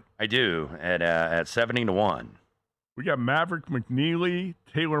Matsuyama, right? I do at 70-1. We got Maverick McNeely,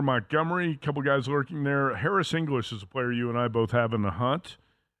 Taylor Montgomery, a couple guys lurking there. Harris English is a player you and I both have in the hunt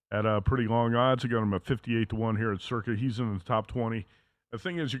at pretty long odds. I got him at 58-1 here at Circa. He's in the top 20. The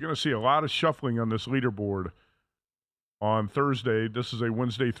thing is, you're going to see a lot of shuffling on this leaderboard on Thursday. This is a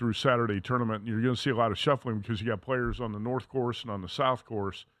Wednesday through Saturday tournament. You're going to see a lot of shuffling because you got players on the North Course and on the South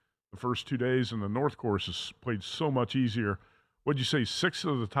Course. The first 2 days in the North Course is played so much easier. What'd you say, 6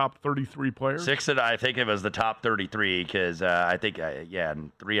 of the top 33 players? 6 of I think it was the top 33 because I think,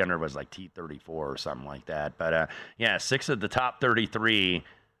 and 300 was like T34 or something like that. But, 6 of the top 33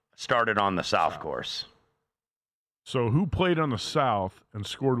 started on the South Course. So who played on the South and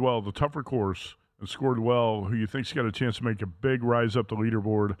scored well, the tougher course, and scored well, who you think's got a chance to make a big rise up the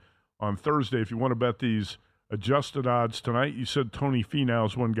leaderboard on Thursday? If you want to bet these adjusted odds tonight, you said Tony Finau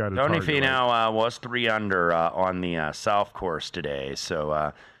is one guy to target. Tony Finau was 3 under on the South Course today,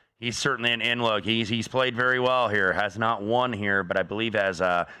 so he's certainly an in-look. He's played very well here, has not won here, but I believe has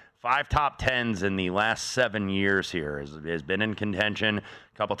 5 top 10s in the last 7 years here. Has been in contention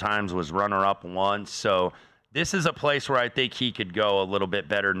a couple times, was runner-up once, so this is a place where I think he could go a little bit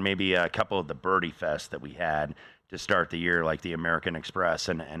better than maybe a couple of the birdie fests that we had to start the year, like the American Express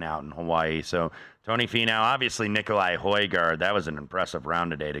and out in Hawaii. So Tony Finau, obviously Nikolai Højgaard, that was an impressive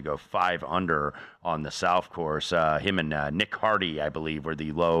round today to go 5 under on the South Course. Him and Nick Hardy, I believe, were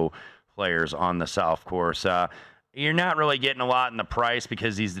the low players on the South Course. You're not really getting a lot in the price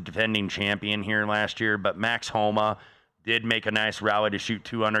because he's the defending champion here last year, but Max Homa did make a nice rally to shoot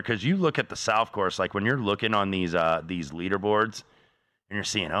 2 under, because you look at the South Course, like when you're looking on these leaderboards, and you're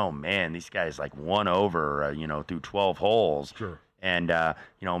seeing, oh man, these guys like 1 over, through 12 holes. Sure. And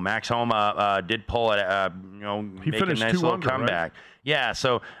Max Homa did pull it. He make a finished nice 2 little under, comeback. Right? Yeah,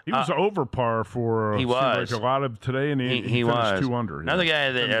 so he was over par for he was like a lot of today, and he finished was 2 under. Another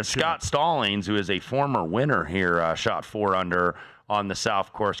guy, that Scott Stallings, who is a former winner here, shot 4 under on the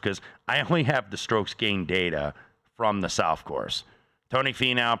South Course, because I only have the strokes gained data from the South Course. Tony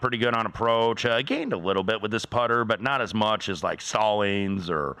Finau, pretty good on approach. Gained a little bit with this putter, but not as much as like Stallings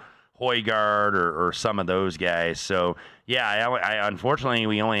or Højgaard or some of those guys. So, yeah, I unfortunately,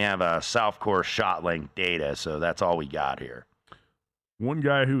 we only have a South Course shot length data, so that's all we got here. One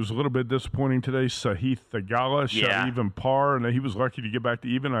guy who was a little bit disappointing today, Sahith Theegala, shot even par, and he was lucky to get back to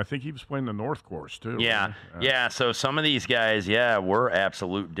even. I think he was playing the North Course, too. Yeah, right? Yeah. So some of these guys, were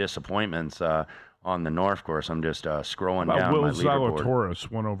absolute disappointments on the North Course. I'm just scrolling down Will my leaderboard. Zalatoris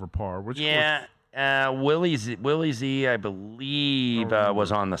 1 over par. Which Willie Z, I believe,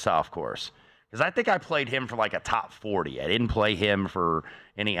 was on the South Course. Because I think I played him for like a top 40. I didn't play him for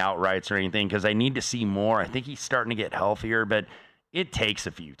any outrights or anything because I need to see more. I think he's starting to get healthier, but it takes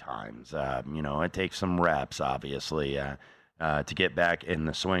a few times. It takes some reps, obviously, to get back in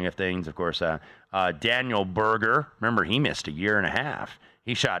the swing of things. Of course, Daniel Berger, remember, he missed a year and a half.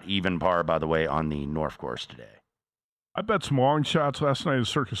 He shot even par, by the way, on the North Course today. I bet some long shots last night at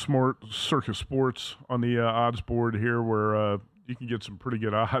Circus Sports on the odds board here, where you can get some pretty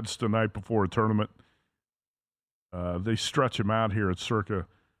good odds tonight before a tournament. They stretch him out here at Circa.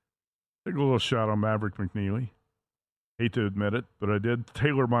 Take a little shot on Maverick McNeely. Hate to admit it, but I did.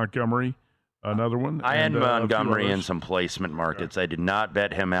 Taylor Montgomery, another one. I had Montgomery in some placement markets. I did not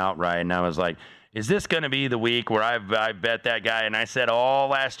bet him outright, and I was like, is this going to be the week where I bet that guy? And I said all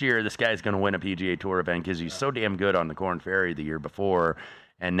last year, this guy's going to win a PGA Tour event because he's so damn good on the Korn Ferry the year before.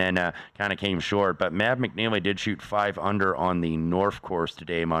 And then kind of came short. But Mav McNeely did shoot 5 under on the North Course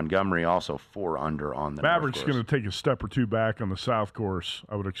today. Montgomery also 4 under on the Maverick's North Course. going to take a step or two back on the South Course,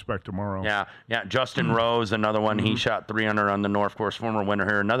 I would expect tomorrow. Yeah. Justin Rose, another one. He shot 3 under on the North Course, former winner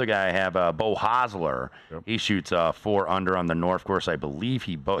here. Another guy I have, Bo Hosler. Yep. He shoots 4 under on the North Course. I believe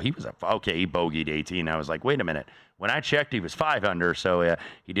he bogeyed 18. I was like, wait a minute. When I checked, he was 5 under, so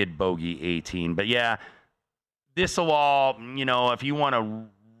he did bogey 18. But yeah, this will all, if you want to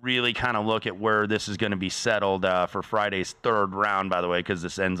really kind of look at where this is going to be settled for Friday's 3rd round, by the way, because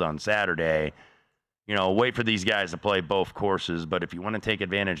this ends on Saturday, wait for these guys to play both courses. But if you want to take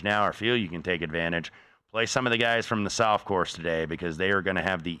advantage now or feel you can take advantage, play some of the guys from the South Course today because they are going to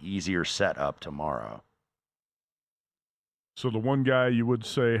have the easier setup tomorrow. So the one guy you would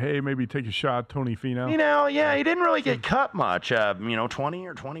say, hey, maybe take a shot, Tony Finau? He didn't really get cut much. 20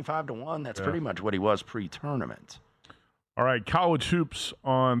 or 25 to 1. That's pretty much what he was pre-tournament. All right, college hoops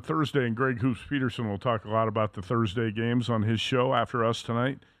on Thursday, and Greg Hoops Peterson will talk a lot about the Thursday games on his show after us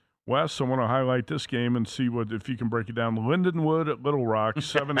tonight. Wes, I want to highlight this game and see if you can break it down. Lindenwood at Little Rock,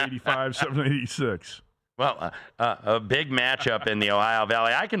 785, 786. Well, a big matchup in the Ohio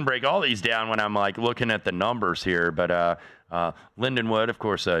Valley. I can break all these down when I'm looking at the numbers here, but Lindenwood, of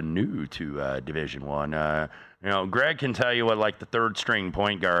course, new to Division I. Greg can tell you what the third string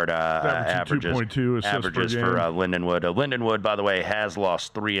point guard averages for Lindenwood. Lindenwood, by the way, has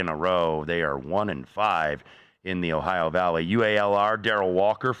lost 3 in a row. They are 1-5 in the Ohio Valley. UALR, Darrell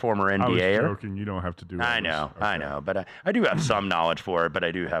Walker, former NBAer. I was joking. You don't have to do it. I know. But I do have some knowledge for it, but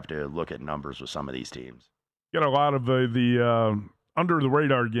I do have to look at numbers with some of these teams. Get a lot of the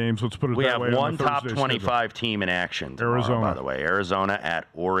under-the-radar games, let's put it that way. We have one top 25 team in action tomorrow, Arizona. By the way. Arizona at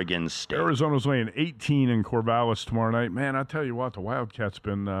Oregon State. Arizona's laying 18 in Corvallis tomorrow night. Man, I tell you what, the Wildcats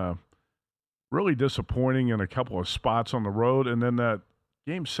been really disappointing in a couple of spots on the road, and then that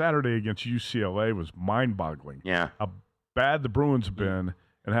game Saturday against UCLA was mind-boggling. Yeah. How bad the Bruins have been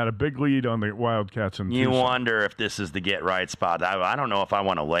and had a big lead on the Wildcats. You wonder if this is the get-right spot. I don't know if I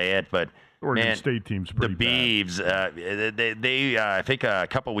want to lay it, but Oregon State team's pretty bad. The Beavs, I think a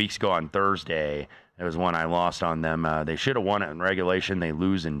couple weeks ago on Thursday, it was one I lost on them. They should have won it in regulation. They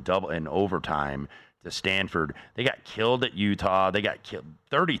lose in overtime to Stanford. They got killed at Utah. They got killed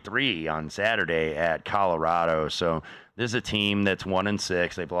 33 on Saturday at Colorado. So this is a team that's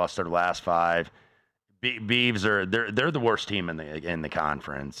 1-6. They've lost their last 5. Beavs they're the worst team in the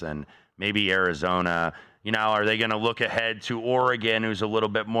conference, and maybe Arizona. Are they going to look ahead to Oregon, who's a little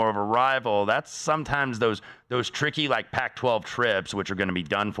bit more of a rival? That's sometimes those tricky like Pac-12 trips, which are going to be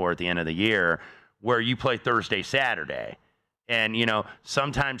done for at the end of the year, where you play Thursday, Saturday. And,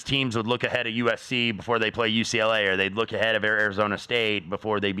 sometimes teams would look ahead of USC before they play UCLA, or they'd look ahead of Arizona State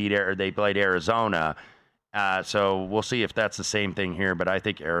before they played Arizona. So we'll see if that's the same thing here, but I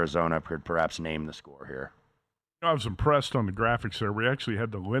think Arizona could perhaps name the score here. I was impressed on the graphics there. We actually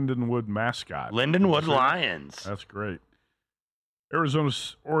had the Lindenwood mascot. Lindenwood Lions. That's great.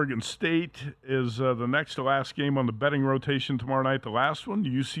 Oregon State is the next to last game on the betting rotation tomorrow night. The last one,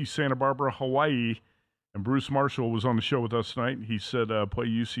 UC Santa Barbara, Hawaii. And Bruce Marshall was on the show with us tonight. He said play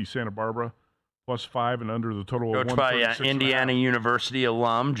UC Santa Barbara +5 and under the total of 136. Coached by Indiana University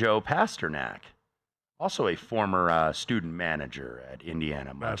alum Joe Pasternak. Also a former student manager at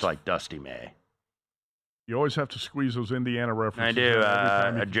Indiana, much like Dusty May. You always have to squeeze those Indiana references.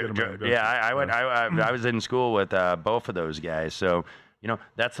 I do. I was in school with both of those guys. So,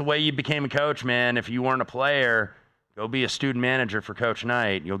 that's the way you became a coach, man. If you weren't a player, go be a student manager for Coach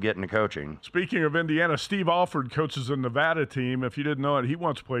Knight. You'll get into coaching. Speaking of Indiana, Steve Alford coaches the Nevada team. If you didn't know it, he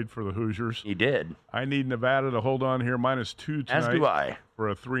once played for the Hoosiers. He did. I need Nevada to hold on here, -2 tonight. As do I. For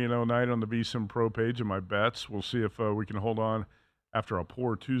a 3-0 night on the VSiN Pro page of my bets. We'll see if we can hold on after a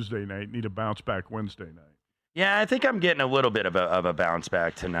poor Tuesday night. Need a bounce back Wednesday night. Yeah, I think I'm getting a little bit of a bounce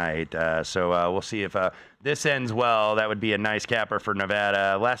back tonight. So we'll see if this ends well. That would be a nice capper for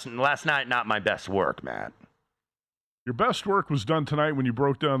Nevada. Last night, not my best work, Matt. Your best work was done tonight when you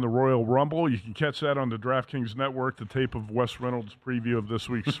broke down the Royal Rumble. You can catch that on the DraftKings Network, the tape of Wes Reynolds' preview of this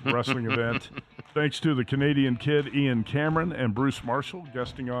week's wrestling event. Thanks to the Canadian Kid, Ian Cameron, and Bruce Marshall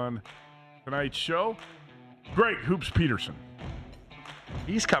guesting on tonight's show. Greg Hoops Peterson.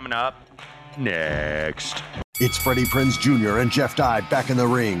 He's coming up next. It's Freddie Prinze Jr. and Jeff Dye back in the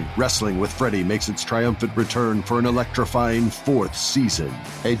ring. Wrestling with Freddie makes its triumphant return for an electrifying 4th season.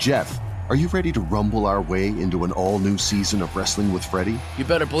 Hey, Jeff, are you ready to rumble our way into an all-new season of Wrestling with Freddie? You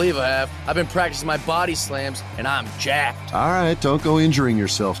better believe I have. I've been practicing my body slams, and I'm jacked. All right, don't go injuring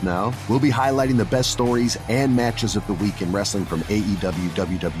yourself now. We'll be highlighting the best stories and matches of the week in wrestling from AEW,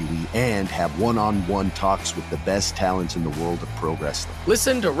 WWE, and have one-on-one talks with the best talents in the world of pro wrestling.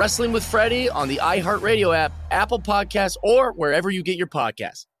 Listen to Wrestling with Freddie on the iHeartRadio app, Apple Podcasts, or wherever you get your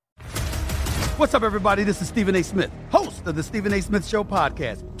podcasts. What's up, everybody? This is Stephen A. Smith, host of the Stephen A. Smith Show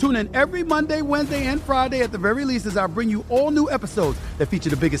podcast. Tune in every Monday, Wednesday, and Friday at the very least as I bring you all new episodes that feature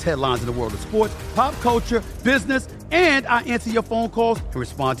the biggest headlines in the world of sports, pop culture, business, and I answer your phone calls and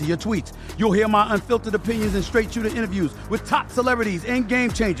respond to your tweets. You'll hear my unfiltered opinions and straight-shooter interviews with top celebrities and game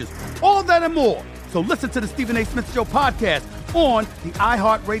changers. All that and more. So listen to the Stephen A. Smith Show podcast on the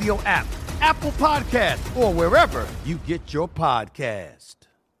iHeartRadio app, Apple Podcasts, or wherever you get your podcast.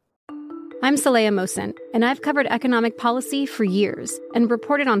 I'm Saleha Mohsen, and I've covered economic policy for years and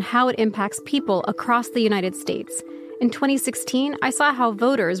reported on how it impacts people across the United States. In 2016, I saw how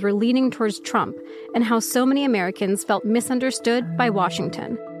voters were leaning towards Trump and how so many Americans felt misunderstood by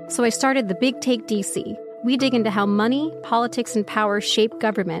Washington. So I started The Big Take DC. We dig into how money, politics, and power shape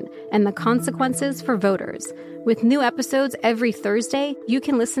government and the consequences for voters. With new episodes every Thursday, you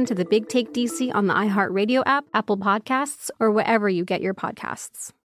can listen to The Big Take DC on the iHeartRadio app, Apple Podcasts, or wherever you get your podcasts.